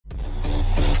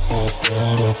So,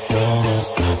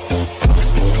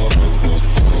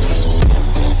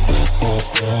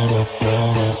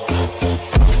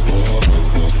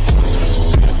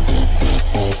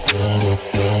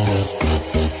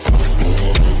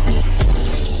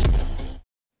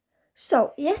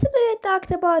 yesterday I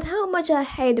talked about how much I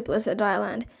hate Blizzard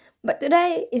Island, but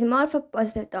today is more of a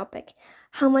positive topic,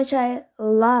 how much I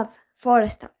love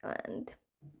Forest Island.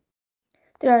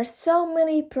 There are so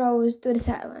many pros to this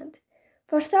island.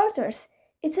 For starters,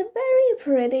 it's a very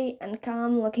pretty and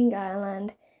calm looking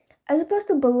island. As opposed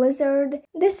to Blizzard,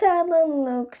 this island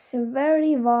looks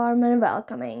very warm and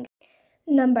welcoming.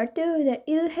 Number 2, the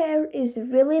eel hair is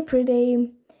really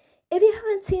pretty. If you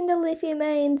haven't seen the leafy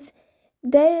manes,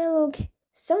 they look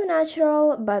so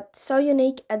natural but so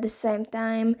unique at the same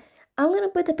time. I'm gonna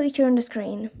put a picture on the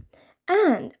screen.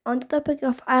 And on the topic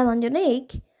of island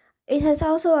unique, it has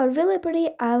also a really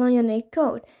pretty island unique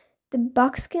coat, the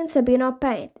buckskin Sabino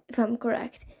paint, if I'm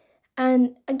correct.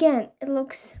 And again, it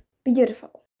looks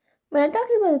beautiful. When I'm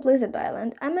talking about Blizzard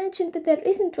Island, I mentioned that there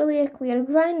isn't really a clear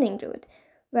grinding route,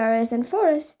 whereas in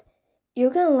Forest, you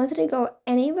can literally go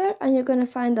anywhere and you're gonna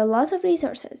find a lot of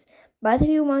resources. But if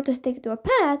you want to stick to a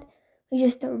path, you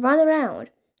just run around.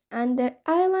 And the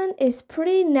island is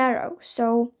pretty narrow,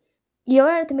 so you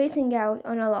aren't missing out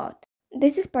on a lot.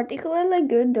 This is particularly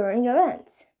good during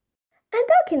events. And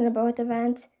talking about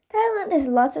events, Thailand has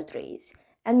lots of trees.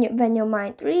 And when you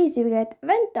mine trees, you get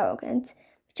event tokens,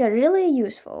 which are really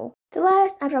useful. The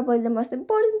last and probably the most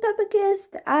important topic is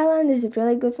the island is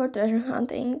really good for treasure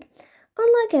hunting.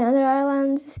 Unlike in other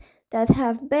islands that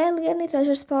have barely any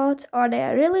treasure spots or they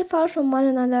are really far from one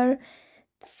another,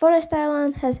 Forest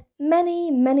Island has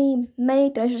many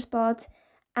treasure spots,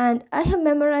 and I have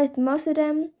memorized most of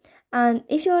them. And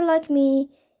if you're like me,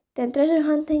 then treasure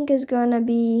hunting is gonna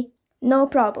be no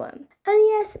problem. And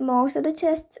yes, most of the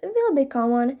chests will be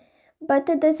common, but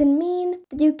that doesn't mean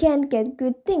that you can't get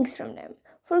good things from them.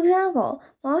 For example,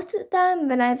 most of the time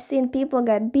when I've seen people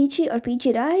get beachy or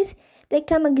peachy dyes, they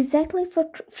come exactly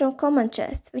from common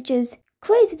chests, which is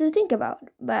crazy to think about,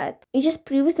 but it just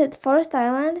proves that Forest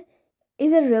Island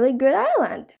is a really good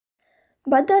island.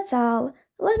 But that's all.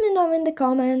 Let me know in the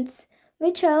comments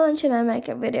which island should I make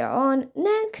a video on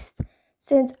next,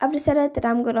 since I've decided that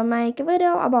I'm gonna make a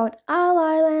video about all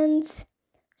islands.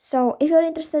 So if you're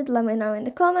interested, let me know in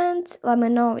the comments, let me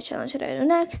know which island should I do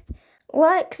next.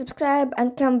 Like, subscribe,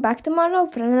 and come back tomorrow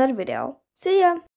for another video. See ya!